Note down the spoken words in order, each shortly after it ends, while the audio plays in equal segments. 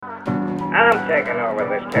I'm taking over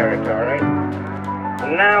this territory.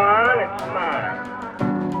 From now on, it's mine.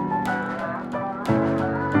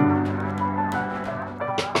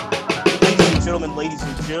 Ladies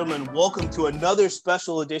and gentlemen, welcome to another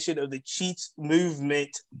special edition of the Cheats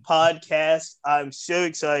Movement podcast. I'm so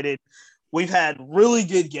excited. We've had really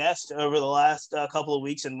good guests over the last couple of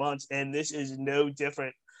weeks and months, and this is no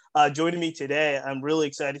different. Joining me today, I'm really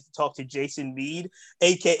excited to talk to Jason Mead,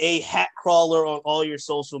 aka Hat Crawler on all your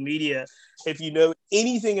social media. If you know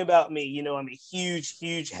anything about me, you know I'm a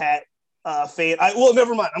huge hat fan.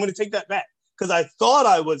 Never mind. I'm going to take that back because I thought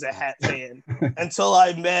I was a hat fan until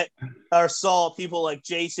I met or saw people like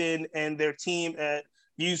Jason and their team at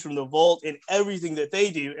Views from the Vault and everything that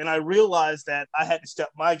they do. And I realized that I had to step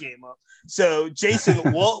my game up. So,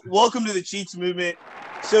 Jason, welcome to the Cheats Movement.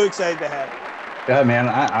 So excited to have you. Yeah, man,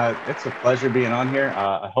 it's a pleasure being on here.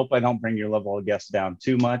 I hope I don't bring your level of guests down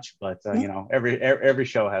too much, but you know, every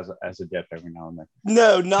show has a dip every now and then.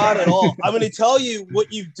 No, not at all. I'm going to tell you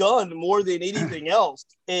what you've done more than anything else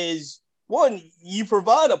is, one, you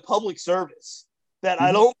provide a public service that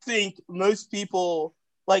I don't think most people,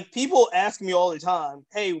 like, people ask me all the time,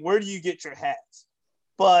 hey, where do you get your hats?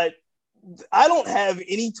 But I don't have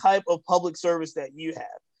any type of public service that you have.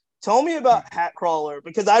 Tell me about Hat Crawler,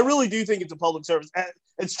 because I really do think it's a public service.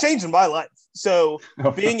 It's changing my life. So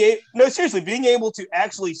being able to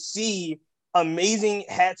actually see amazing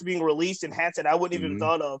hats being released and hats that I wouldn't even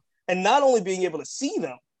thought of, and not only being able to see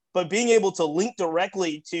them, but being able to link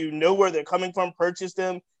directly to know where they're coming from, purchase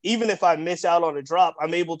them. Even if I miss out on a drop,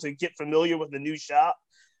 I'm able to get familiar with the new shop.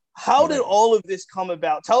 How did all of this come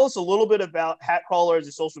about? Tell us a little bit about Hat Crawler as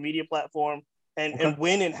a social media platform and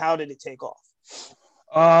when and how did it take off?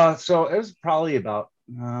 So it was probably about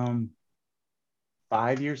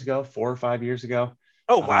 5 years ago, 4 or 5 years ago.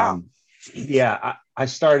 Oh, wow. I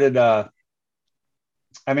started, I've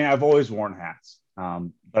always worn hats,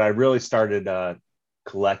 but I really started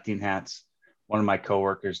collecting hats. One of my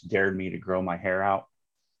coworkers dared me to grow my hair out.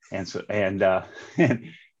 And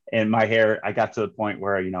my hair, I got to the point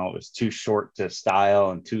where, you know, it was too short to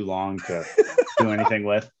style and too long to do anything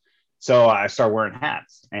with. So I started wearing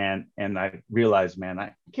hats and I realized, man,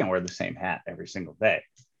 I can't wear the same hat every single day.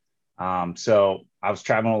 So I was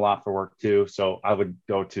traveling a lot for work too. So I would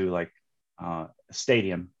go to like a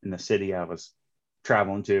stadium in the city I was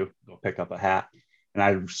traveling to, go pick up a hat. And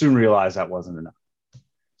I soon realized that wasn't enough.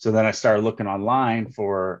 So then I started looking online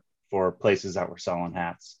for places that were selling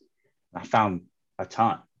hats. I found a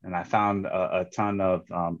ton, and I found a ton of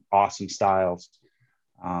awesome styles.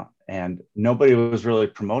 And nobody was really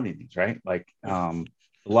promoting these, right? Like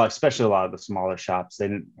especially a lot of the smaller shops, they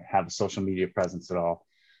didn't have a social media presence at all.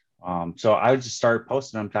 So I just started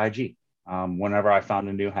posting them to IG. Whenever I found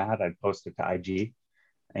a new hat, I'd post it to IG,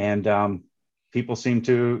 and people seemed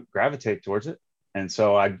to gravitate towards it. And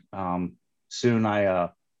so I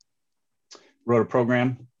wrote a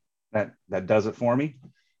program that does it for me,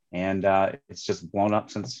 and it's just blown up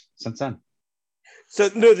since then. So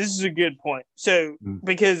no, this is a good point. So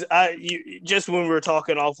because just when we were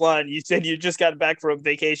talking offline, you said you just got back from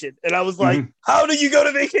vacation, and I was like, "How do you go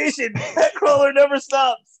to vacation? Hat Crawler never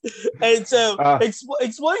stops." And so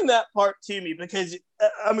explain that part to me, because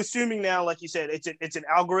I'm assuming now, like you said, it's an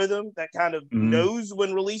algorithm that kind of knows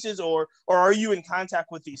when releases, or are you in contact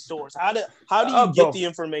with these stores? How do you get the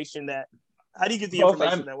information that? How do you get the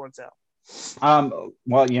information that works out?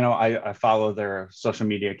 Well, you know, I follow their social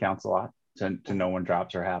media accounts a lot to know when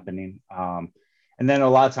drops are happening. And then a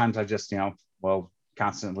lot of times I just,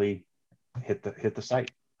 constantly hit the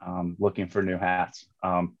site, looking for new hats.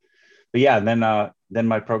 But yeah, then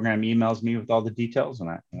my program emails me with all the details and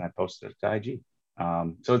I post it to IG.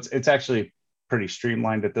 So it's actually pretty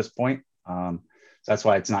streamlined at this point. So that's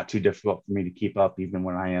why it's not too difficult for me to keep up even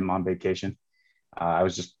when I am on vacation. I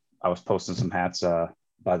was posting some hats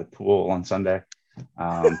by the pool on Sunday.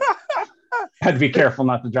 Had to be careful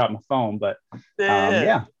not to drop my phone, but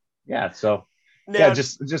yeah. So now,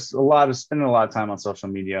 just spending a lot of time on social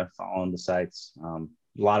media, following the sites. A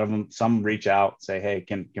lot of them, some reach out, say, hey,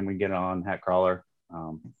 can we get on Hat Crawler?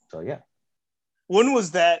 So yeah. When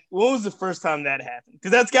was that? When was the first time that happened?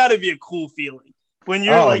 Because that's got to be a cool feeling when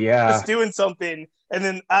you're just doing something, and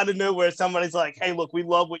then out of nowhere somebody's like, hey, look, we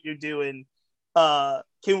love what you're doing. Can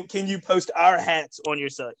you post our hats on your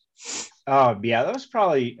site? Oh yeah, that was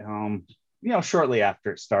probably shortly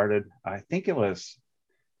after it started. I think it was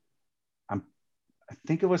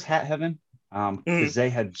Hat Heaven, because they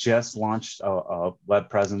had just launched a web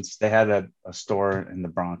presence. They had a store in the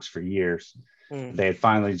Bronx for years. They had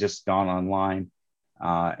finally just gone online,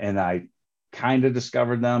 and I kind of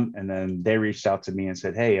discovered them, and then they reached out to me and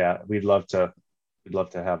said, hey, we'd love to we'd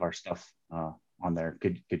love to have our stuff on there.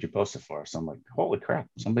 Could you post it for us? I'm like, holy crap,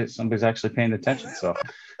 somebody's actually paying attention. So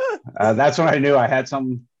that's when I knew I had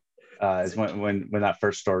something. Is when that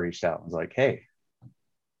first story reached out. I was like, hey,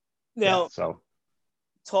 Now, so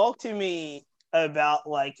talk to me about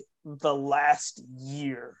like the last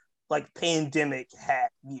year, like pandemic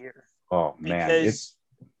hat year, oh man, because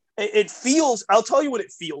it feels. I'll tell you what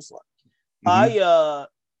it feels like. mm-hmm.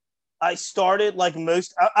 I started like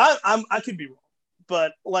most. I could be wrong,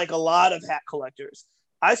 but like a lot of hat collectors,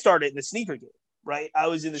 I started in the sneaker game. Right, I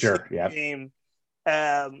was in the Sure, sneaker game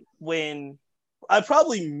when I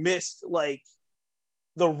probably missed like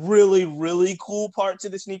the really really cool parts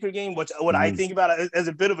of the sneaker game. What I mm-hmm. think about it as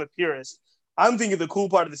a bit of a purist, I'm thinking the cool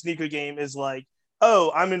part of the sneaker game is like,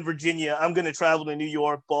 oh, I'm in Virginia, I'm going to travel to New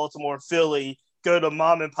York, Baltimore, Philly, go to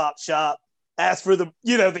mom and pop shop, ask for the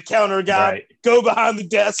counter guy, Right. go behind the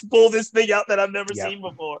desk, pull this thing out that I've never Yep. seen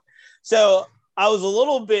before. So I was a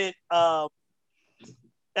little bit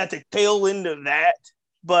at the tail end of that,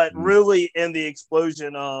 but really in the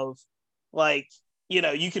explosion of like,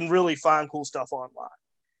 you can really find cool stuff online.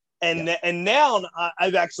 And now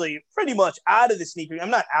I've actually pretty much out of the sneaker.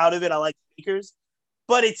 I'm not out of it. I like sneakers,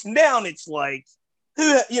 but it's like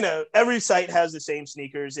every site has the same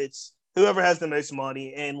sneakers. It's whoever has the most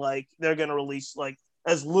money, and like they're gonna release like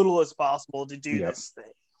as little as possible to do this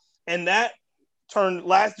thing. And that turned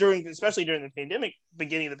especially during the pandemic,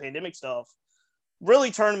 beginning of the pandemic stuff,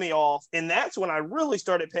 really turned me off. And that's when I really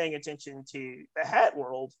started paying attention to the hat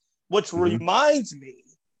world, which reminds me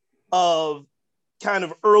of kind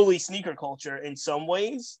of early sneaker culture in some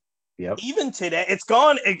ways. Yep. Even today, it's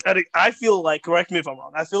gone. I feel like, correct me if I'm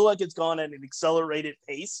wrong, I feel like it's gone at an accelerated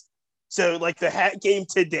pace. So, like, the hat game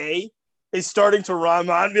today is starting to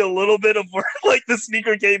remind me a little bit of where, like, the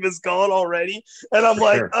sneaker game is gone already. And I'm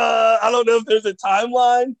like, I don't know if there's a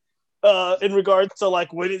timeline in regards to,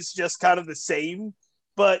 like, when it's just kind of the same.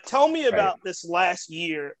 But tell me about this last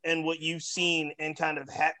year and what you've seen in kind of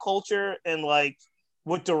hat culture, and, like,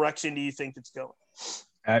 what direction do you think it's going?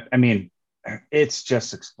 I mean, it's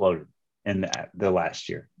just exploded in the last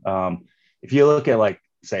year. If you look at, like,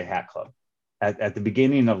 say, Hat Club, at the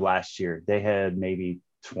beginning of last year, they had maybe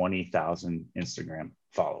 20,000 Instagram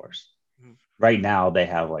followers. Right now, they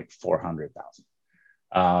have like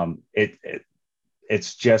 400,000.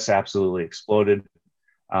 It's just absolutely exploded.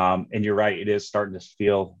 And you're right, it is starting to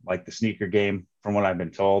feel like the sneaker game, from what I've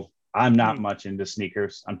been told. I'm not much into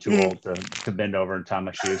sneakers. I'm too old to bend over and tie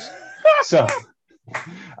my shoes. So,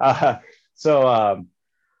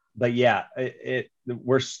 but yeah,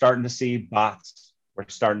 we're starting to see bots. We're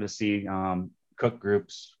starting to see cook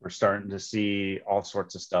groups. We're starting to see all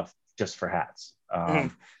sorts of stuff just for hats.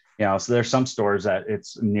 So there's some stores that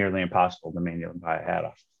it's nearly impossible to manually buy a hat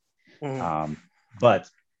off. But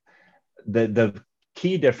the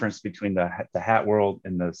key difference between the hat world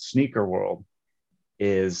and the sneaker world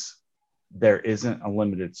is there isn't a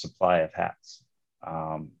limited supply of hats.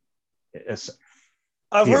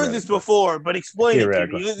 I've heard this before, but explain it to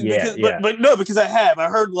me. Because I have. I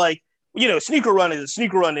heard like, sneaker run is a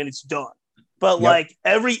sneaker run and it's done. But like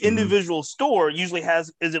every individual store usually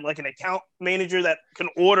is it like an account manager that can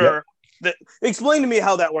order that? Explain to me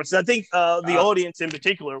how that works. I think the audience in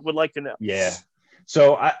particular would like to know. Yeah.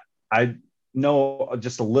 So I know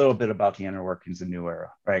just a little bit about the inner workings of New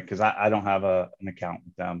Era, right? Because I don't have an account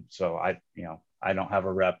with them, so I don't have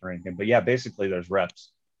a rep or anything. But yeah, basically there's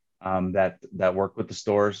reps that work with the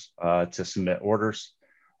stores to submit orders,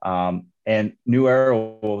 and New Era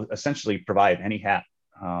will essentially provide any hat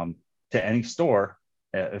to any store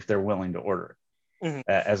if they're willing to order it.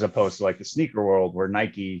 As opposed to like the sneaker world where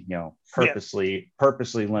Nike,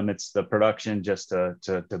 purposely limits the production just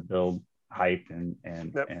to build hype and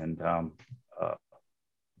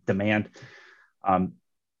demand.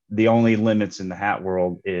 The only limits in the hat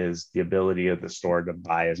world is the ability of the store to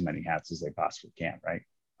buy as many hats as they possibly can, right?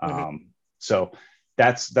 So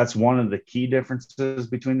that's one of the key differences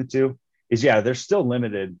between the two. Is there's still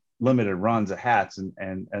limited runs of hats,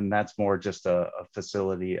 and that's more just a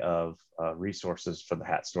facility of resources for the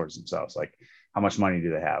hat stores themselves. Like, how much money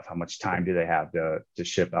do they have? How much time do they have to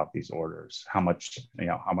ship out these orders? How much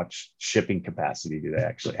shipping capacity do they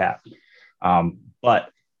actually have? But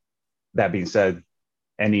that being said,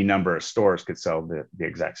 any number of stores could sell the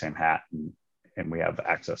exact same hat, and we have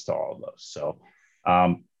access to all of those. So,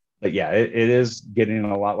 but yeah, it is getting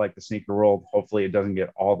a lot like the sneaker world. Hopefully it doesn't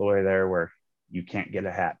get all the way there where you can't get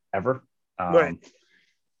a hat ever. Right.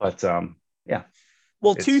 But yeah.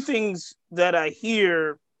 Well, two things that I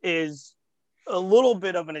hear is a little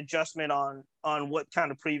bit of an adjustment on what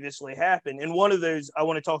kind of previously happened. And one of those I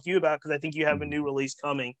want to talk to you about, because I think you have a new release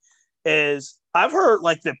coming, is I've heard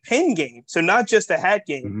like the pin game, so not just the hat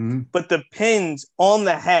game, but the pins on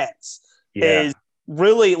the hats is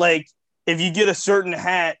really like if you get a certain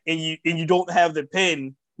hat and you don't have the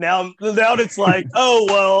pin, now it's like, oh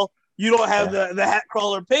well, you don't have the hat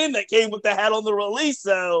crawler pin that came with the hat on the release.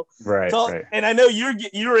 So right. And I know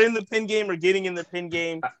you're in the pin game or getting in the pin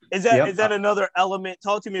game. Is that another element?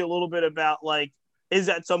 Talk to me a little bit about like, is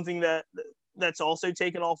that something that's also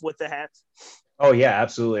taken off with the hats? Oh yeah,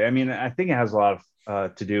 absolutely. I mean, I think it has a lot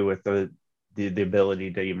of to do with the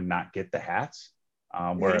ability to even not get the hats,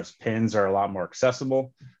 whereas pins are a lot more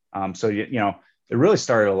accessible. So you know, it really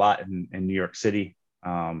started a lot in New York City.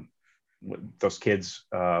 Those kids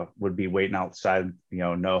would be waiting outside, you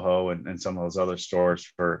know, NoHo and some of those other stores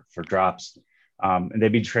for drops, and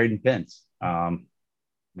they'd be trading pins.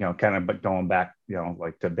 You know, kind of going back, you know,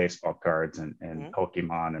 like to baseball cards and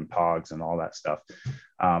Pokemon and Pogs and all that stuff.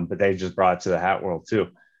 But they just brought it to the hat world too.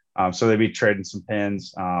 So they'd be trading some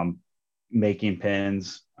pins, making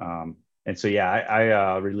pins. And so, yeah,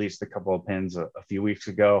 I released a couple of pins a few weeks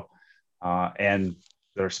ago, and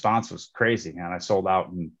the response was crazy. And I sold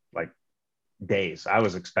out in like days. I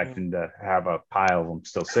was expecting to have a pile of them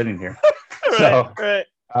still sitting here. Right.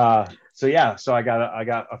 So yeah, so I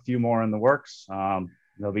got a few more in the works.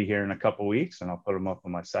 They'll be here in a couple of weeks, and I'll put them up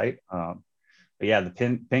on my site. But yeah, the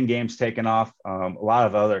pin game's taken off. A lot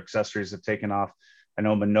of other accessories have taken off. I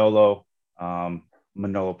know Manolo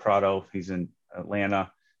Prado. He's in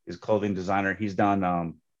Atlanta. He's a clothing designer. He's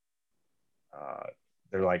done.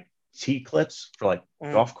 They're like T-clips for like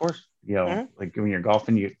golf course. You know, like when you're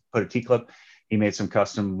golfing, you put a T-clip. He made some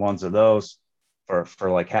custom ones of those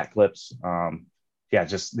for like hat clips. Yeah,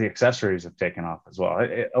 just the accessories have taken off as well.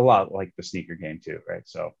 A lot like the sneaker game too, right?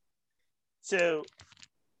 So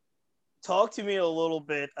talk to me a little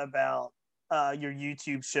bit about your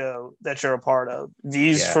YouTube show that you're a part of,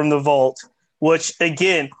 Views from the Vault, which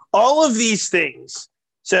again, all of these things.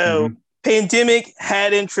 So pandemic,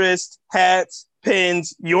 hat interest, hats,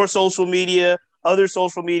 pins, your social media, other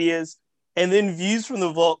social medias, and then Views from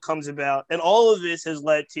the Vault comes about. And all of this has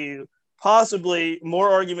led to possibly more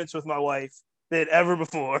arguments with my wife than ever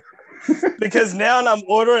before. Because now I'm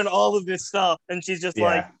ordering all of this stuff and she's just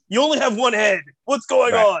like, you only have one head. What's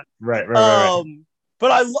going on? Right.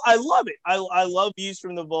 But I love it. I love Views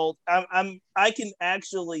from the Vault. I can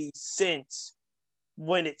actually sense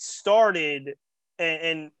when it started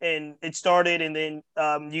and it started and then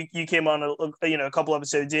you came on a couple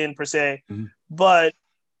episodes in per se, but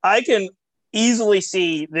I can easily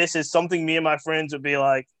see this as something me and my friends would be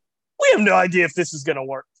like, we have no idea if this is going to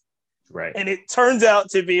work. Right. And it turns out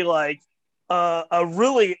to be like a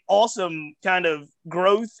really awesome kind of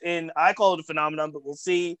growth in, I call it a phenomenon, but we'll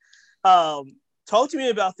see. Talk to me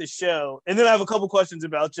about the show. And then I have a couple questions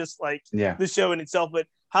about just like the show in itself. But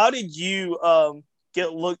how did you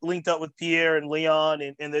get linked up with Pierre and Leon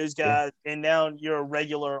and those guys? Yeah. And now you're a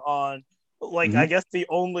regular on, like, I guess the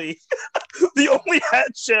only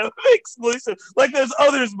hat show exclusive. Like there's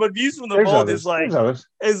others, but Views from the Vault is like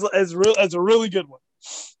as a really good one.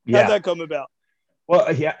 How'd that come about?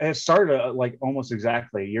 Well, yeah, it started like almost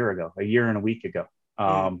exactly a year and a week ago.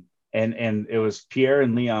 And it was Pierre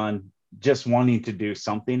and Leon just wanting to do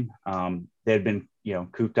something. They had been, you know,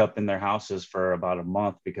 cooped up in their houses for about a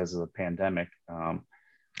month because of the pandemic.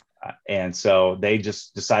 And so they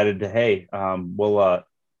just decided to, hey, we'll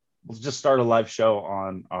just start a live show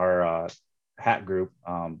on our hat group,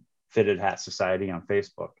 Fitted Hat Society on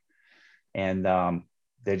Facebook. And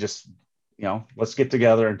they just, you know, let's get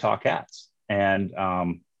together and talk hats. And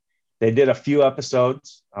they did a few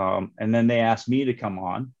episodes, and then they asked me to come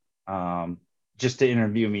on just to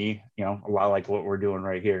interview me, you know, a lot like what we're doing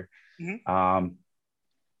right here. And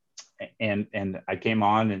I came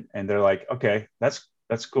on and they're like, okay, that's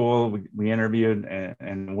cool. We interviewed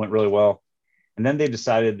and it went really well. And then they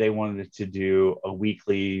decided they wanted to do a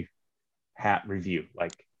weekly hat review,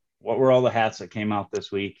 like what were all the hats that came out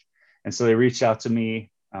this week. And so they reached out to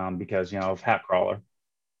me because, you know, of Hat Crawler,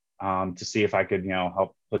 to see if I could, you know,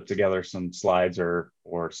 help put together some slides or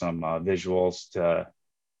some visuals to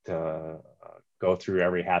go through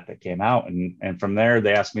every hat that came out. And from there,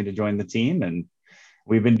 they asked me to join the team. And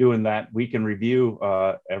we've been doing that week in review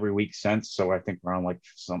every week since. So I think we're on like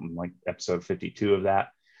something like episode 52 of that.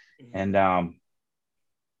 And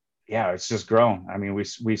yeah, it's just grown. I mean,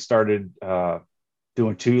 we started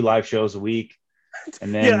doing 2 live shows a week.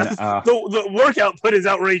 And then the work output is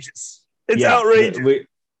outrageous. It's outrageous.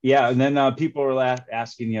 And then people were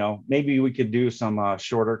asking, you know, maybe we could do some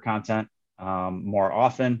shorter content more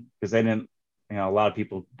often, because they didn't, you know, a lot of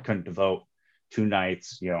people couldn't devote 2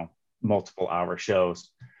 nights, you know, multiple hour shows.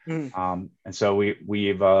 And so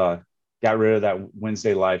we've got rid of that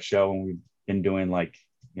Wednesday live show, and we've been doing like,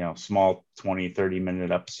 small 20-30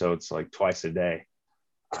 minute episodes like twice a day.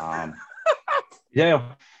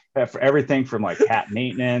 Yeah, for everything from like hat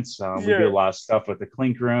maintenance. We do a lot of stuff with the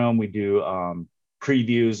clink room. We do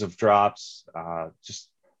previews of drops, just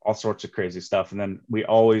all sorts of crazy stuff. And then we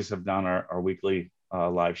always have done our weekly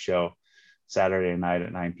live show Saturday night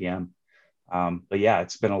at 9 p.m. But yeah,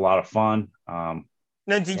 it's been a lot of fun. Now,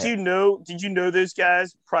 did you know those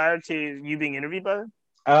guys prior to you being interviewed by them?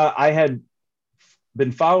 I had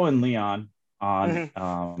been following Leon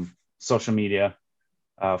on social media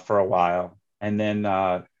for a while. And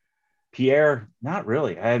then Pierre, not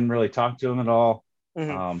really. I hadn't really talked to him at all.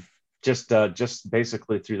 Just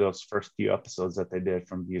basically through those first few episodes that they did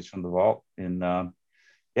from Views from the Vault. And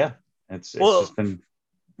it's just been,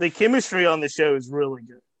 the chemistry on the show is really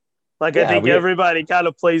good. Like, I think everybody kind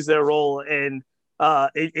of plays their role, and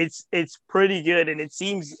it's pretty good. And it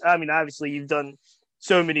seems, I mean, obviously you've done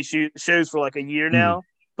so many shows for like a year now,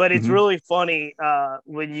 but it's really funny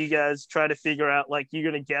when you guys try to figure out, like, you're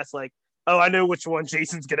going to guess, like, oh, I know which one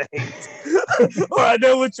Jason's going to hate, or I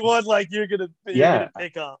know which one, like, you're going to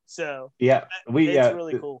pick up. So it's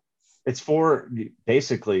really cool. It's for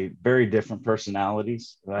basically very different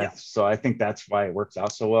personalities. So I think that's why it works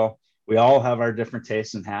out so well. We all have our different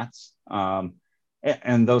tastes in hats.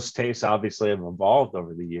 And those tastes obviously have evolved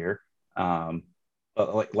over the year.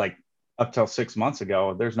 But like up till 6 months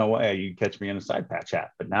ago, there's no way you'd catch me in a side patch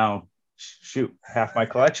hat. But now, shoot, half my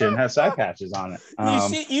collection has side patches on it.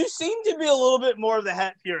 You seem to be a little bit more of the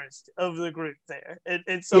hat purist of the group there.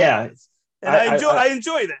 In some ways. And I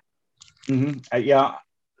enjoy that.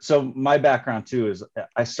 So my background too is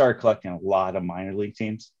I started collecting a lot of minor league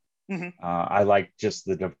teams. I like just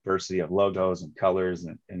the diversity of logos and colors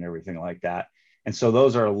and everything like that. And so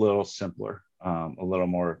those are a little simpler, a little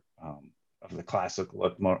more of the classic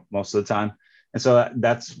look most of the time. And so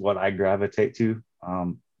that's what I gravitate to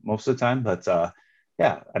most of the time. But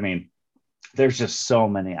I mean, there's just so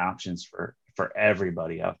many options for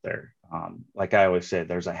everybody out there. Like I always say,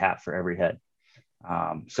 there's a hat for every head.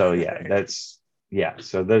 So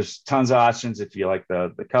there's tons of options if you like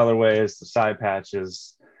the colorways, the side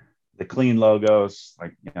patches, the clean logos,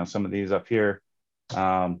 like, some of these up here.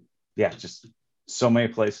 Just so many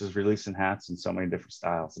places releasing hats in so many different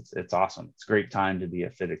styles. It's awesome. It's a great time to be a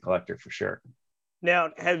fitted collector for sure. Now,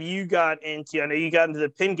 have you got into, I know you got into the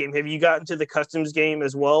pin game, have you got into the customs game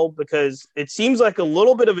as well? Because it seems like a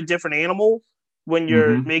little bit of a different animal when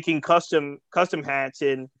you're making custom hats.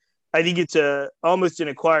 And I think it's almost an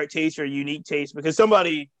acquired taste or a unique taste, because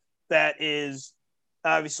somebody that is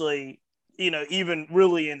obviously, even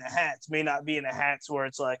really into hats may not be into hats where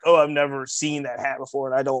it's like, oh, I've never seen that hat before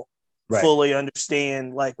and I don't fully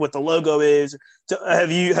understand like what the logo is. So,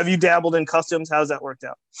 have you dabbled in customs? How's that worked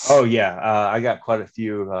out? Oh yeah, I got quite a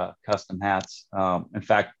few custom hats. In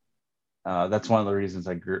fact, that's one of the reasons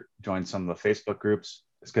I joined some of the Facebook groups,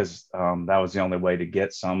 is because that was the only way to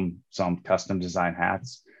get some custom design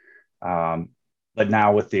hats. But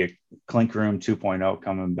now with the Clink Room 2.0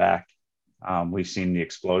 coming back, we've seen the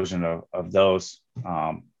explosion of those.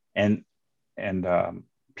 And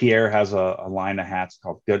Pierre has a line of hats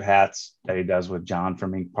called Good Hats that he does with John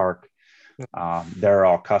from Ink Park. They're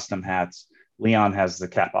all custom hats. Leon has the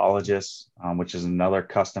Capologist, which is another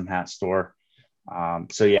custom hat store.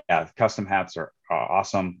 Custom hats are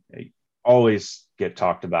awesome. They always get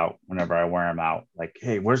talked about whenever I wear them out. Like,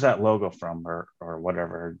 hey, where's that logo from, or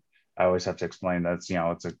whatever. I always have to explain that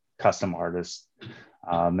it's a custom artist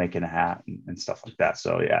making a hat and stuff like that.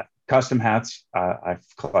 So yeah, custom hats. I've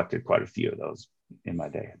collected quite a few of those in my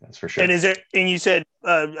day. That's for sure. And you said,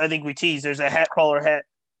 I think we teased, there's a hat crawler hat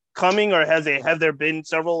coming, or have there been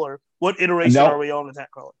several, or what iteration are we on with hat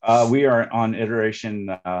crawler? We are on iteration.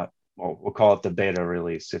 We'll call it the beta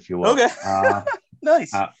release, if you will. Okay.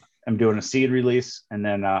 Nice. I'm doing a seed release, and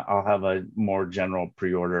then I'll have a more general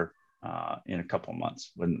pre-order in a couple of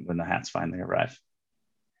months when the hats finally arrive.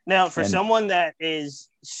 Now, for someone that is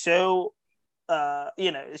so,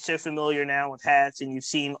 so familiar now with hats, and you've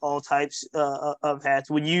seen all types of hats,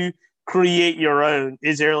 when you create your own,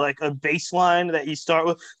 is there like a baseline that you start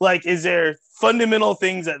with? Like, is there fundamental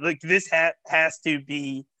things that, like, this hat has to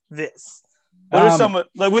be this? What are some,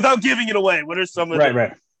 like, without giving it away, what are some of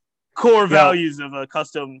the core values of a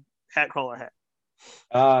custom hat crawler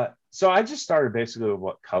hat? So I just started basically with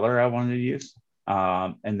what color I wanted to use,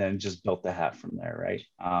 and then just built the hat from there, right?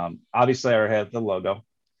 Obviously, I already had the logo,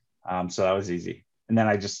 so that was easy. And then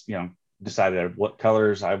I just, decided what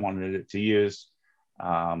colors I wanted it to use,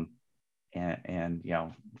 and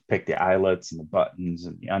pick the eyelets and the buttons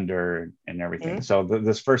and the under and everything. So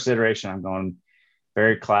this first iteration, I'm going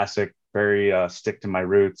very classic very stick to my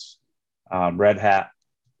roots. Red hat,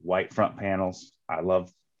 white front panels. I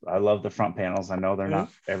love the front panels. I know they're not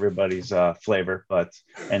everybody's flavor, but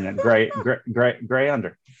and then gray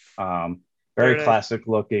under. Very classic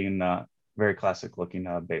looking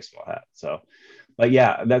baseball hat. So, but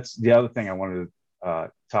yeah, that's the other thing I wanted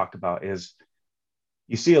to talk about is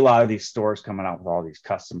you see a lot of these stores coming out with all these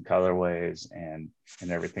custom colorways and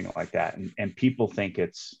everything like that, and people think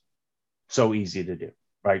it's so easy to do,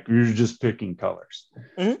 right? You're just picking colors.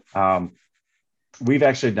 We've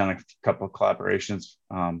actually done a couple of collaborations.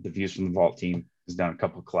 The Views from the Vault team has done a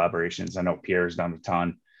couple of collaborations. I know Pierre's done a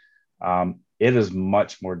ton. It is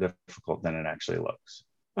much more difficult than it actually looks,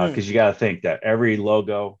 because you got to think that every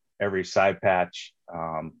logo, every side patch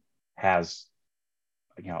has,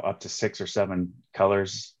 up to 6 or 7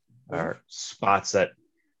 colors or spots that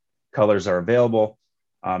colors are available.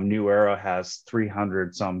 New Era has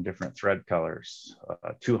 300 some different thread colors,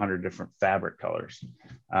 200 different fabric colors.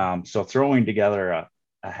 So throwing together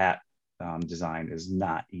a hat design is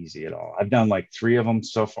not easy at all. I've done like 3 of them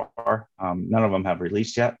so far. None of them have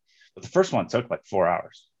released yet, but the first one took like 4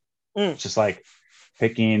 hours. It's just like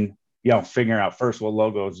picking, figuring out first what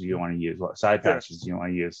logos do you want to use, what side patches do you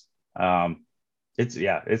want to use.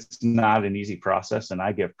 It's not an easy process, and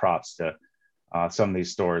I give props to some of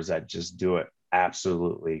these stores that just do it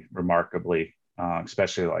absolutely remarkably,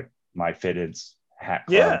 especially like My Fitteds Hat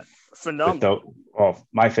Club. Yeah, phenomenal.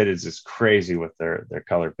 My Fitteds is crazy with their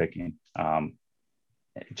color picking,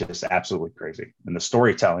 just absolutely crazy, and the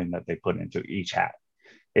storytelling that they put into each hat.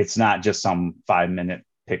 It's not just some 5-minute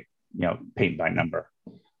pick, paint by number.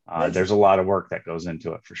 There's a lot of work that goes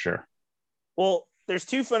into it for sure. Well, there's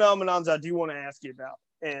 2 phenomenons I do want to ask you about,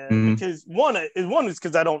 and because one is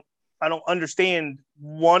because I don't understand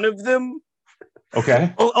one of them.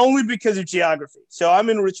 Okay. Only because of geography. So I'm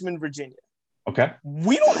in Richmond, Virginia. Okay.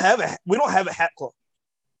 We don't have a hat club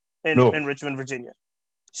in Richmond, Virginia.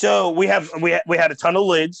 So we had a ton of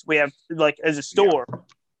lids. We have like as a store,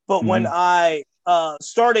 but when I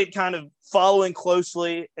started kind of following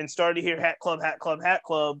closely and started to hear hat club,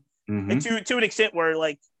 and to an extent where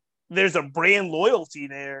like there's a brand loyalty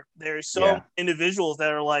there. There's some individuals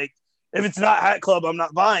that are like, if it's not hat club, I'm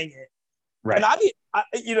not buying it. Right.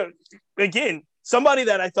 And again, somebody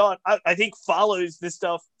that I think follows this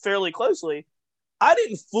stuff fairly closely, I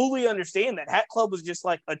didn't fully understand that Hat Club was just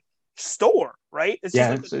like a store, right? It's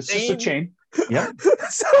just a chain. Yeah.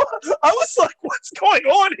 So I was like, what's going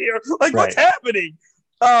on here? Like, what's happening?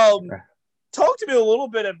 Talk to me a little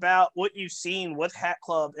bit about what you've seen with Hat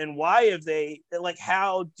Club and why have they, like,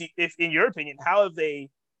 if in your opinion, how have they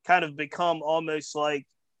kind of become almost like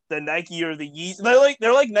the Nike or the Yeezy?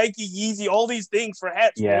 They're like Nike, Yeezy, all these things for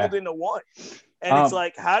hats rolled into one. And it's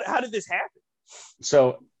like, how did this happen?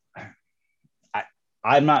 So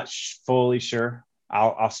I'm not fully sure.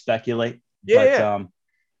 I'll speculate. But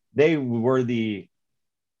they were the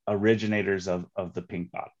originators of the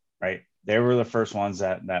pink bottom, right? They were the first ones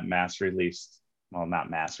that mass released, well,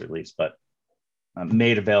 not mass released, but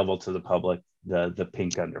made available to the public the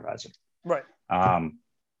pink undervisor. Right. And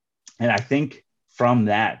I think from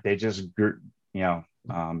that, they just grew,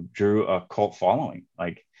 drew a cult following.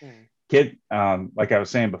 Like like I was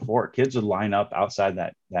saying before, kids would line up outside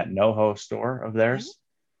that NoHo store of theirs,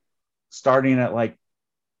 starting at like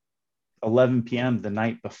 11 p.m. the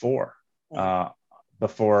night before.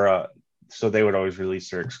 So they would always release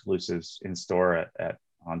their exclusives in store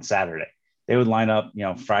on Saturday. They would line up,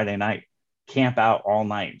 Friday night, camp out all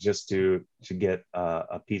night just to get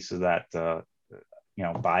a piece of that,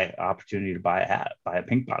 opportunity to buy a hat, buy a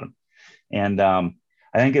pink bottom. And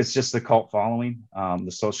I think it's just the cult following.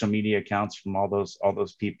 The social media accounts from all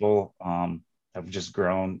those people have just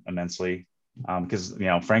grown immensely because,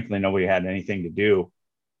 frankly, nobody had anything to do.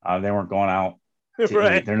 They weren't going out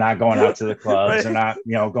to eat. They're not going out to the clubs. They're not,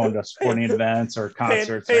 going to sporting events or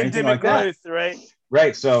concerts or anything like that.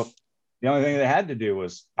 Right. So the only thing they had to do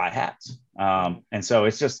was buy hats. And so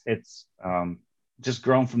it's just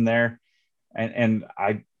grown from there. And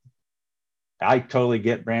I totally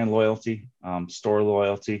get brand loyalty, store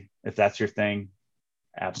loyalty. If that's your thing,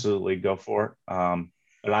 absolutely go for it.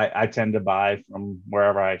 But I tend to buy from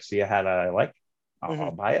wherever I see a hat I like.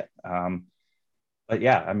 I'll buy it. But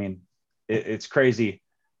yeah, I mean, it's crazy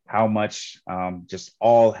how much just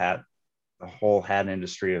the whole hat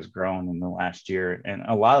industry has grown in the last year. And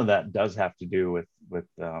a lot of that does have to do with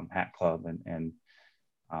Hat Club and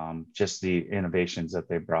just the innovations that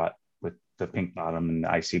they brought with the pink bottom and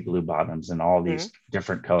the icy blue bottoms and all these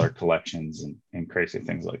different color collections and crazy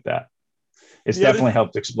things like that. it's definitely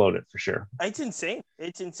helped explode it for sure. It's insane.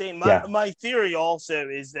 It's insane. Yeah. My theory also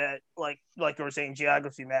is that like we were saying,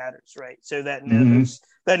 geography matters, right? So that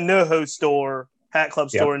NoHo store, Hat Club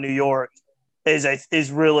store in New York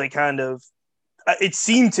is really kind of, it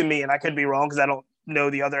seemed to me, and I could be wrong because I don't know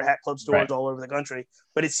the other Hat Club stores all over the country,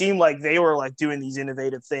 but it seemed like they were like doing these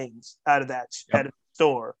innovative things out of that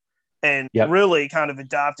store and really kind of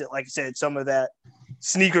adopted, like I said, some of that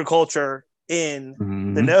sneaker culture in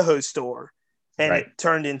the NoHo store, and it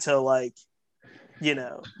turned into like,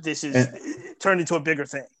 turned into a bigger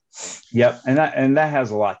thing. Yep, and that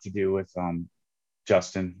has a lot to do with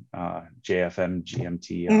Justin, JFM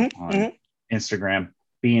GMT on Instagram,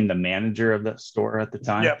 being the manager of the store at the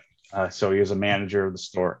time. So he was a manager of the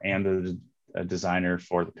store and a designer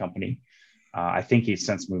for the company. I think he's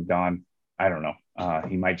since moved on. I don't know.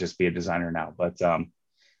 He might just be a designer now, but so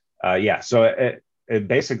it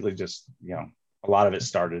basically just, a lot of it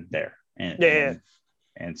started there.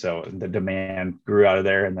 And so the demand grew out of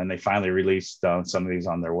there, and then they finally released some of these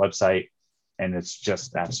on their website, and it's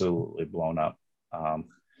just absolutely blown up.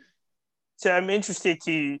 So I'm interested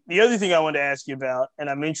the other thing I wanted to ask you about, and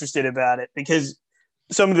I'm interested about it because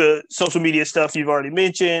some of the social media stuff you've already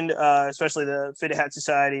mentioned, especially the Fitted Hat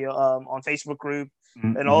Society on Facebook group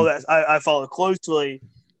and all that, I follow closely.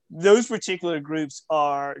 Those particular groups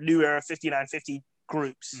are New Era 5950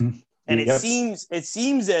 groups. And it seems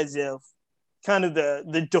as if kind of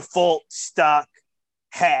the default stock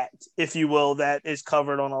hat, if you will, that is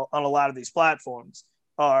covered on a lot of these platforms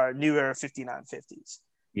are New Era 5950s.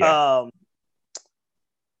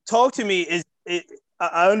 Talk to me.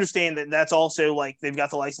 I understand that that's also like they've got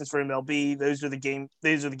the license for MLB. Those are the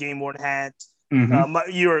game worn hats.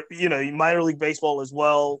 Minor League Baseball as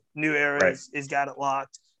well. New Era has got it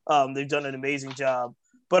locked. They've done an amazing job.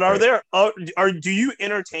 But do you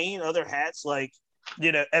entertain other hats like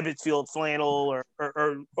Ebbets Field flannel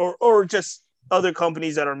or just other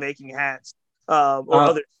companies that are making hats or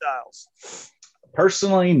other styles?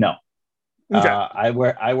 Personally, no. Okay. I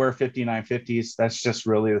wear 5950s. That's just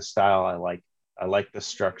really the style I like. I like the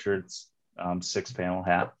structured 6-panel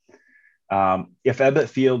hat. If Ebbets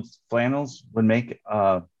Field flannels would make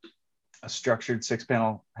a structured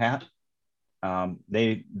 6-panel hat, I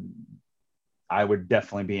would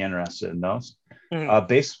definitely be interested in those.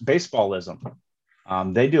 Baseballism.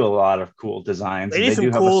 They do a lot of cool designs. They do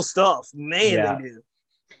some cool stuff. They do.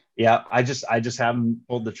 Yeah, I just haven't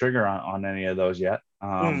pulled the trigger on any of those yet.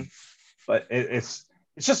 But it's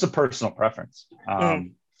just a personal preference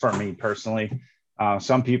for me personally.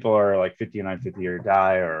 Some people are like 5950 or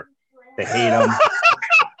die, or they hate them.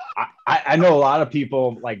 I know a lot of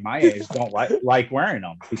people like my age don't like wearing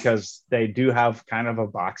them because they do have kind of a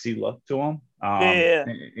boxy look to them.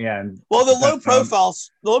 And well, the low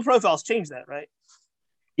profiles change that, right?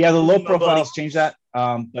 Yeah, the low profiles change that.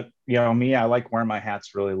 But me, I like wearing my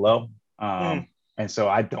hats really low. And so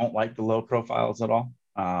I don't like the low profiles at all.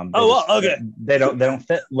 Okay. They don't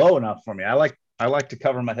fit low enough for me. I like to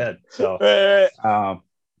cover my head. So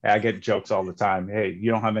I get jokes all the time. Hey,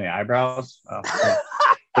 you don't have any eyebrows?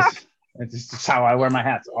 It's just how I wear my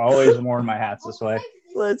hats. Always worn my hats this way.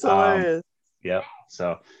 That's hilarious. Yep.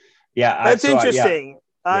 So that's interesting.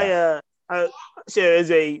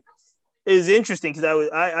 It's interesting because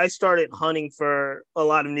I started hunting for a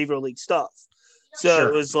lot of Negro League stuff. So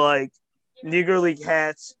it was like Negro League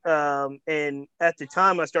hats. And at the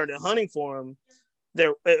time I started hunting for them,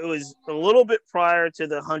 it was a little bit prior to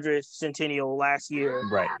the 100th centennial last year.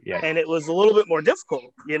 Right. Yeah. And it was a little bit more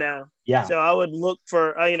difficult, Yeah. So I would look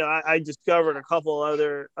for, I discovered a couple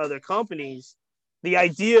other companies. The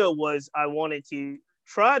idea was I wanted to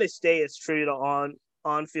try to stay as true to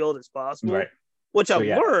on field as possible, which I've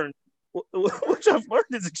learned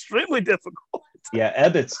is extremely difficult. Yeah,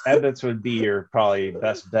 Ebbets would be your probably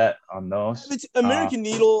best bet on those. It's American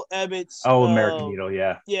Needle, Ebbets. American Needle,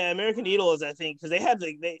 yeah. Yeah, American Needle is, I think, because they have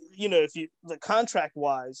the contract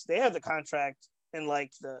wise, they have the contract in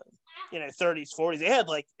like the 30s, 40s. They had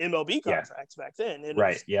like MLB contracts back then. It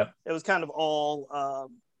was kind of all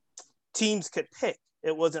teams could pick.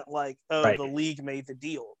 It wasn't like the league made the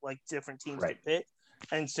deal. Like different teams could pick,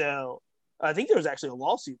 and so I think there was actually a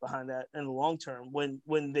lawsuit behind that in the long term when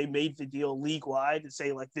they made the deal league wide to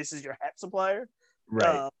say like this is your hat supplier.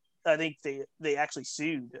 Right. I think they actually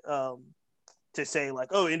sued to say like,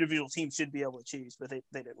 oh, individual teams should be able to choose, but they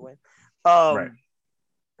didn't win. Right.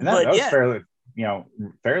 And that was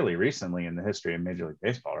fairly recently in the history of Major League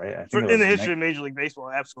Baseball, right? I think in the history of Major League Baseball,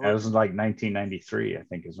 absolutely. It was like 1993, I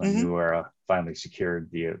think, is when New Era finally secured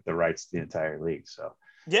the rights to the entire league. So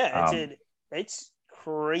it's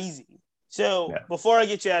crazy. So before I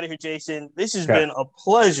get you out of here, Jason, this has been a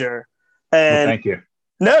pleasure. And thank you.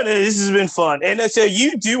 no, this has been fun. And so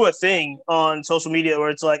you do a thing on social media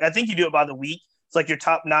where it's like, I think you do it by the week. It's like your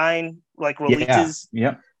top 9 like releases.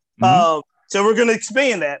 Yeah. Mm-hmm. So we're going to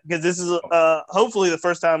expand that because this is hopefully the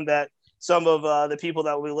first time that some of the people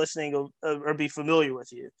that will be listening will be familiar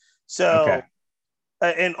with you. So,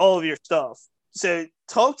 and all of your stuff. So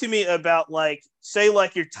talk to me about like, say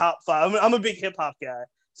like your top 5. I'm a big hip hop guy.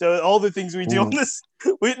 So all the things we do on this,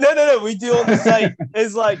 we do on the site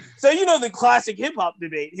is like, so the classic hip hop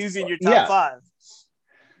debate. Who's in your top 5?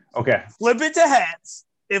 Okay. Flip it to hats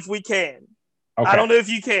if we can. Okay. I don't know if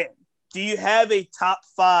you can. Do you have a top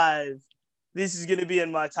 5? This is going to be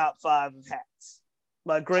in my top 5 of hats.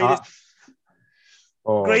 My greatest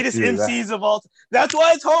MCs of all time. That's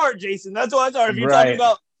why it's hard, Jason. That's why it's hard. If you're talking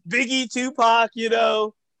about Biggie, Tupac,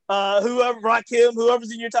 whoever, Rakim,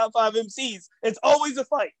 whoever's in your top 5 MCs, it's always a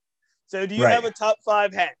fight. So do you have a top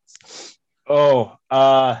 5 hats? Oh,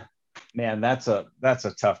 man, that's a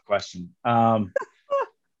tough question. Number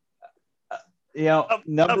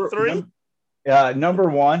 3? Number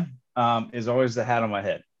 1 is always the hat on my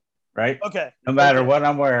head, right? Okay. No matter what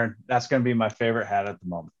I'm wearing, that's going to be my favorite hat at the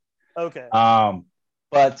moment. Okay.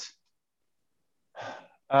 But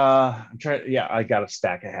I'm trying. Yeah, I got a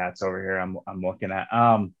stack of hats over here. I'm looking at.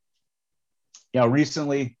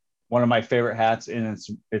 Recently, one of my favorite hats, and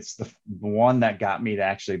it's the one that got me to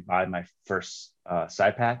actually buy my first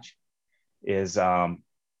side patch, is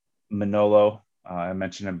Manolo. I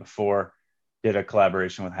mentioned him before. Did a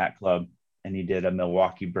collaboration with Hat Club, and he did a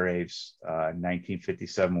Milwaukee Braves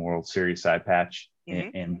 1957 World Series side patch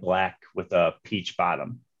in black with a peach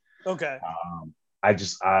bottom. Okay.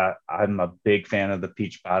 I'm a big fan of the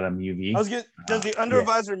peach bottom UV. Does the under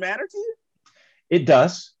visor matter to you? It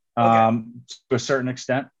does, to a certain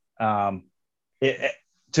extent. To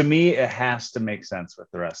me, it has to make sense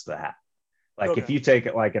with the rest of the hat. Like if you take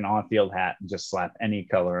it like an on-field hat and just slap any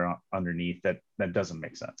color underneath, that doesn't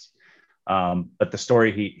make sense. But the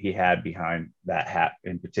story he had behind that hat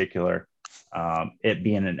in particular, it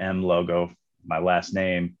being an M logo, my last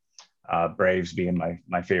name, Braves being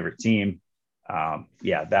my favorite team.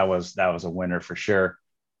 That was a winner for sure.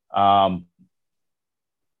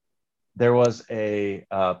 There was a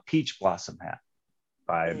peach blossom hat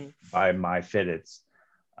by my fitteds.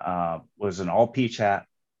 Was an all peach hat,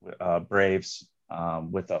 Braves,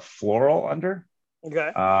 with a floral under.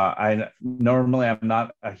 Okay. I'm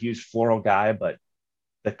not a huge floral guy, but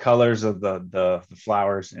the colors of the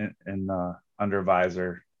flowers in the under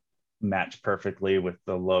visor match perfectly with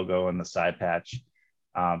the logo and the side patch.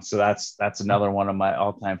 So that's another one of my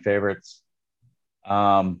all-time favorites.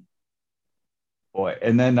 And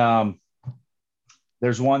then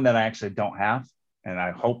there's one that I actually don't have, and I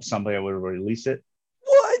hope somebody would release it.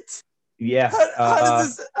 What? Yeah. How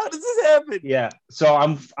does this happen? Yeah. So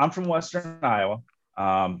I'm from Western Iowa.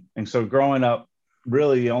 And so growing up,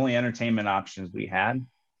 really the only entertainment options we had,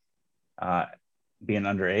 being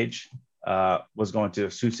underage, was going to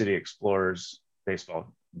a Sioux City Explorers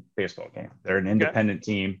baseball game. They're an independent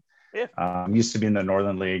team. Yeah. Used to be in the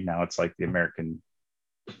Northern League. Now it's like the American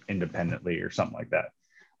Independent League or something like that.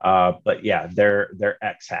 But yeah, their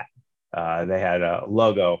X hat. They had a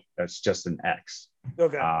logo that's just an X.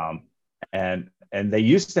 Okay. And they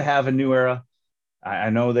used to have a New Era.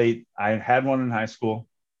 I know I had one in high school,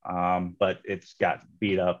 but it's got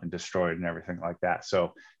beat up and destroyed and everything like that.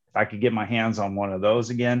 So if I could get my hands on one of those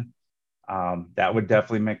again, that would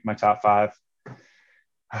definitely make my top 5.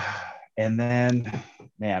 And then,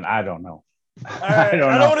 man, I don't know. All right. I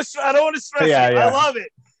don't want to stress you. I love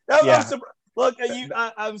it. Look,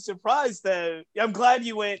 I'm surprised though. I'm glad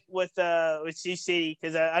you went with Sioux City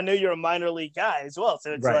because I know you're a minor league guy as well.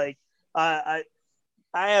 So it's like I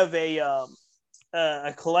have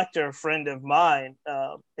a collector friend of mine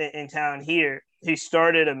in town here who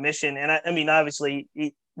started a mission, and I mean obviously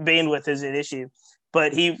bandwidth is an issue,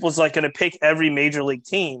 but he was like going to pick every major league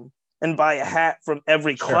team and buy a hat from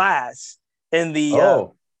every class in the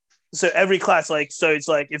so every class, so it's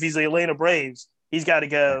like if he's the Atlanta Braves, he's got to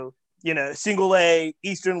go single A,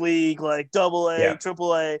 Eastern League, like double A,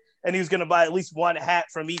 triple A, and he was going to buy at least one hat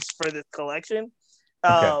from each for this collection.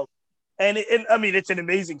 And I mean, it's an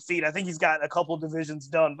amazing feat. I think he's got a couple divisions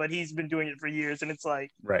done, but he's been doing it for years. And it's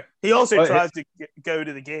like, he also tries to go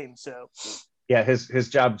to the game. So, yeah, his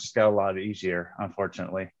job just got a lot easier,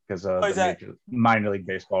 unfortunately, because of the minor league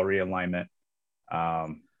baseball realignment,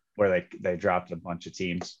 where they dropped a bunch of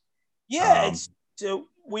teams. Yeah, so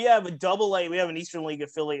we have a double A. We have an Eastern League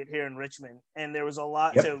affiliate here in Richmond, and there was a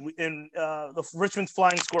lot. So in the Richmond's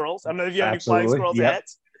Flying Squirrels. I don't know if you have any Flying Squirrels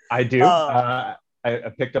hats. I do. I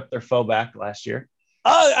picked up their faux back last year.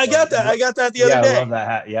 Oh, I got that. I got that the other I day. love that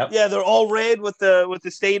hat. Yep. Yeah, they're all red with the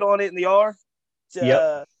state on it and the R.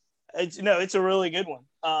 Yep. It's a really good one.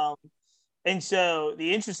 And so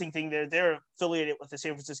the interesting thing they're affiliated with the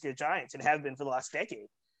San Francisco Giants and have been for the last decade.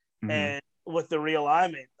 Mm-hmm. And with the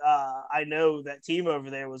realignment, I know that team over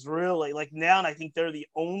there was really like now, and I think they're the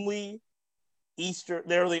only East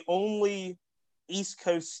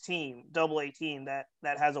Coast team, AA team that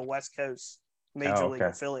has a West Coast major league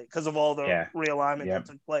affiliate because of all the realignment that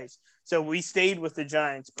took place. So we stayed with the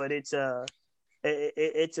Giants, but it's a kind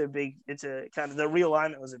of the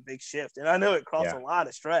realignment was a big shift, and I know it caused a lot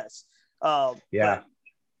of stress. But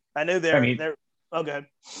I know they're. Oh, go ahead.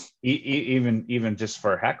 Even just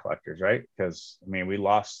for hat collectors, right? Because I mean, we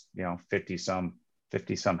lost 50 some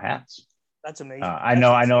hats. That's amazing. I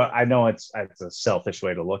know it's a selfish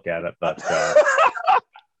way to look at it, but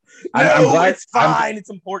I'm glad it's fine. It's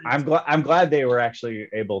important. I'm glad they were actually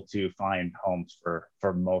able to find homes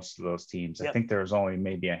for most of those teams. I think there was only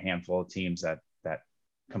maybe a handful of teams that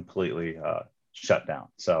completely shut down.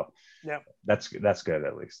 So that's good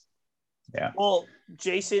at least. Yeah. Well,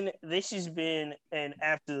 Jason, this has been an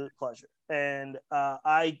absolute pleasure. And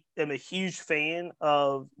I am a huge fan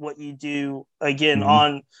of what you do again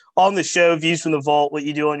on the show, Views from the Vault, what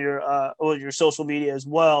you do on your social media as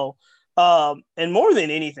well. And more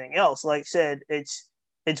than anything else, like I said, it's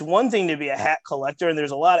one thing to be a hat collector, and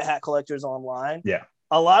there's a lot of hat collectors online. Yeah.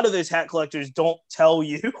 A lot of those hat collectors don't tell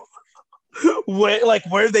you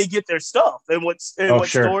where they get their stuff and what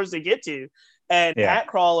stores they get to. And Hat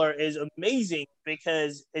Crawler is amazing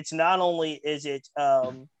because it's not only is it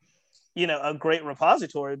a great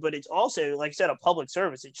repository, but it's also, like I said, a public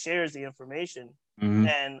service. It shares the information.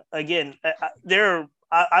 And again,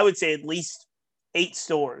 I would say at least 8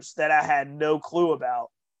 stores that I had no clue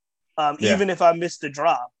about, even if I missed the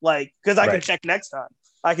drop, like because I can check next time.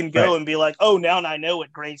 I can go and be like, oh, now I know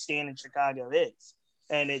what Grandstand in Chicago is.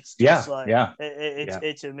 And it's just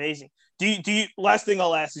it's amazing. Do you last thing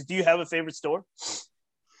I'll ask is, do you have a favorite store?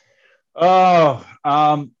 Oh,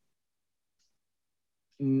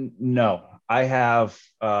 no, I have,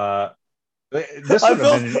 this would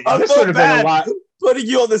have been a lot putting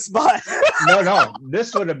you on the spot. No,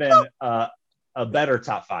 this would have been a better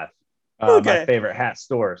top 5. My favorite hat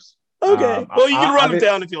stores. Okay. Well, you can run them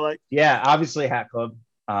down if you like. Yeah. Obviously Hat Club.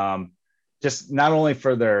 Just not only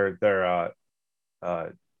for their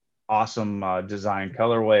awesome design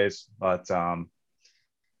colorways, but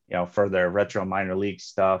for their retro minor league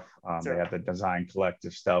stuff. They have the design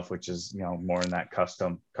collective stuff, which is more in that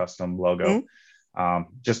custom logo.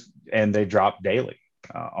 And they drop daily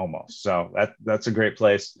almost. So that's a great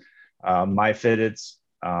place. My Fitteds,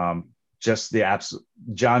 just the absolute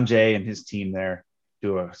John Jay and his team there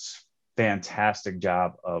do a fantastic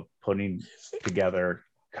job of putting together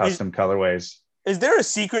custom colorways. Is there a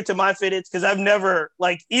secret to My Fitteds? Because I've never,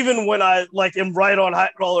 even when I am right on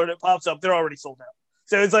Hat Crawler and it pops up, they're already sold out.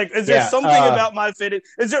 So it's like, is there something about My Fitteds?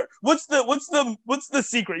 Is there what's the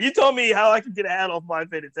secret? You tell me how I can get a hat off My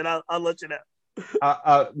Fitteds, and I'll let you know.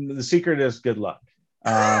 The secret is good luck.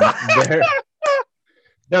 They're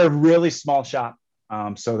a really small shop,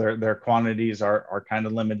 so their quantities are kind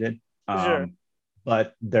of limited.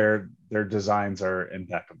 But their designs are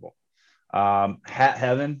impeccable. Hat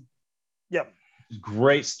Heaven. Yep.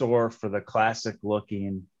 Great store for the classic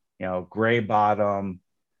looking, gray bottom,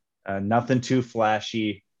 nothing too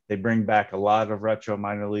flashy. They bring back a lot of retro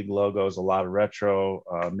minor league logos, a lot of retro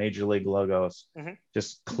major league logos,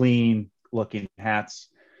 just clean looking hats.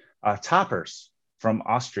 Toppers from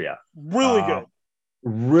Austria. Really good.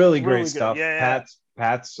 Really great really stuff. Yeah.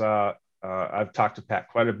 Pat's I've talked to Pat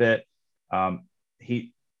quite a bit.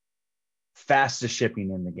 He fastest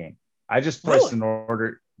shipping in the game. I just placed an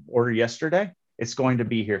order yesterday. It's going to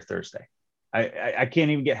be here Thursday. I can't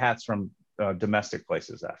even get hats from domestic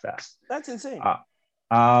places that fast. That's insane.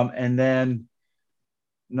 And then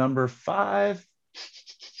number 5,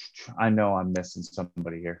 I know I'm missing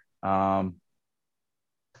somebody here.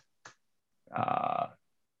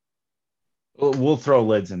 We'll throw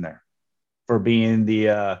Lids in there for being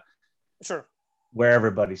the where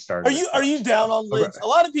everybody started. Are you down on Lids? A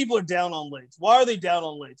lot of people are down on Lids. Why are they down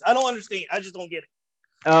on Lids? I don't understand. I just don't get it.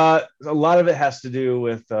 A lot of it has to do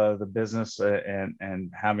with the business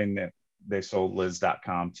and having they sold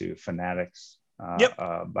lids.com to Fanatics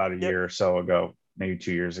about a year or so ago, maybe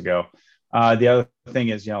 2 years ago. The other thing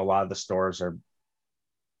is, a lot of the stores are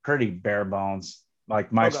pretty bare bones.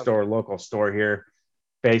 Like my local store here,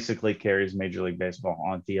 basically carries Major League Baseball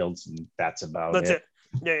on fields, and that's about it.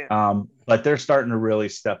 Yeah. But they're starting to really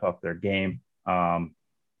step up their game.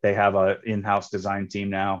 They have an in-house design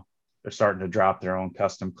team now. They're starting to drop their own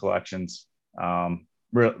custom collections.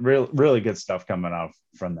 really good stuff coming out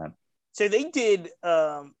from them. So they did.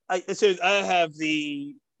 I have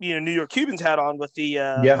the New York Cubans hat on with the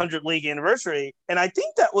 100 league anniversary, and I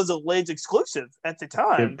think that was a Lids exclusive at the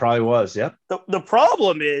time. It probably was. Yep. The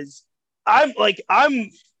problem is, I'm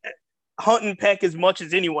hunting Peck as much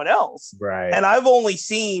as anyone else, right? And I've only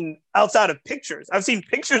seen outside of pictures. I've seen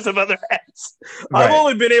pictures of other hats. Right. I've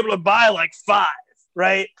only been able to buy like 5.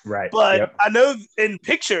 Right. But I know in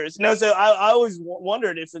pictures. No, so I always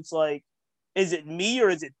wondered if it's like, is it me or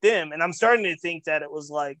is it them? And I'm starting to think that it was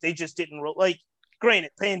like they just didn't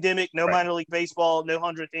granted, pandemic, no minor league baseball, no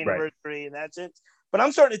 100th anniversary in that sense. But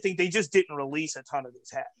I'm starting to think they just didn't release a ton of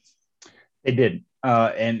these hats. They did.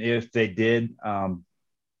 And if they did,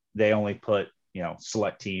 they only put,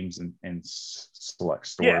 select teams and select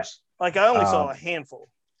stores. Yeah. Like I only saw a handful.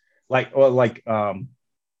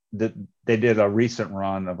 They did a recent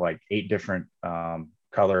run of like 8 different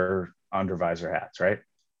color undervisor hats, right?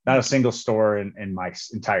 Not a single store in my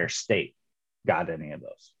entire state got any of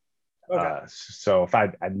those. Okay. So if I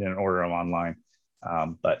didn't order them online,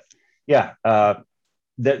 but yeah,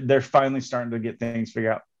 they're finally starting to get things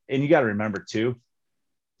figured out. And you got to remember too,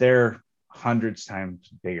 they're hundreds times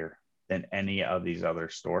bigger than any of these other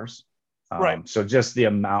stores. Right. So just the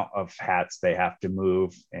amount of hats they have to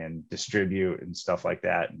move and distribute and stuff like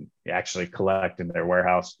that, and actually collect in their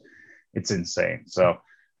warehouse, it's insane. So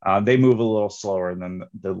they move a little slower than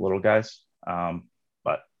the little guys,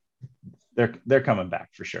 but they're coming back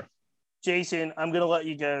for sure. Jason, I'm going to let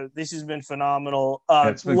you go. This has been phenomenal.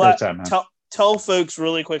 It's been a great time, man. Tell folks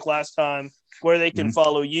really quick last time where they can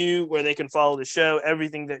follow you, where they can follow the show,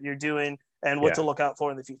 everything that you're doing, and what to look out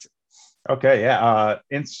for in the future. Okay, yeah.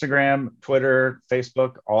 Instagram, Twitter,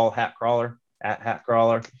 Facebook, all Hat Crawler, at Hat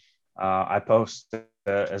Crawler. I post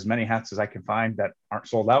as many hats as I can find that aren't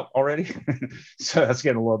sold out already. So that's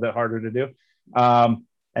getting a little bit harder to do. And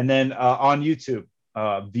then on YouTube,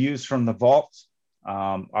 Views from the Vault.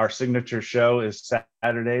 Our signature show is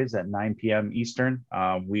Saturdays at 9 p.m. Eastern.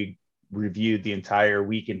 We reviewed the entire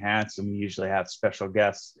week in hats, and we usually have special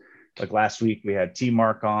guests. Like last week, we had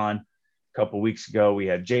T-Mark on. A couple of weeks ago, we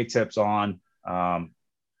had J-Tips on.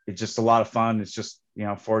 It's just a lot of fun. It's just,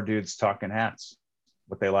 4 dudes talking hats,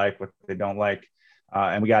 what they like, what they don't like.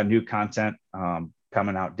 And we got new content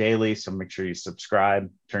coming out daily. So make sure you subscribe,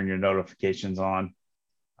 turn your notifications on.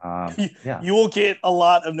 You will get a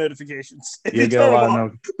lot of notifications. You get a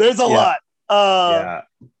lot. There's a lot.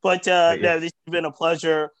 But no, this has been a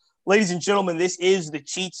pleasure. Ladies and gentlemen, this is the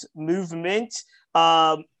Cheats Movement.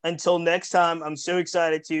 Until next time, I'm so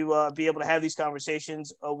excited to be able to have these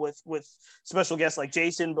conversations with special guests like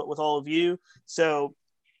Jason, but with all of you. So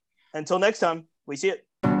until next time, we see it.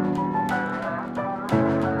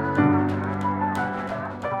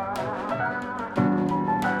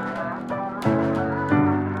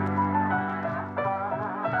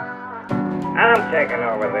 I'm taking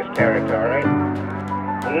over this territory.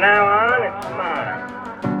 From now on,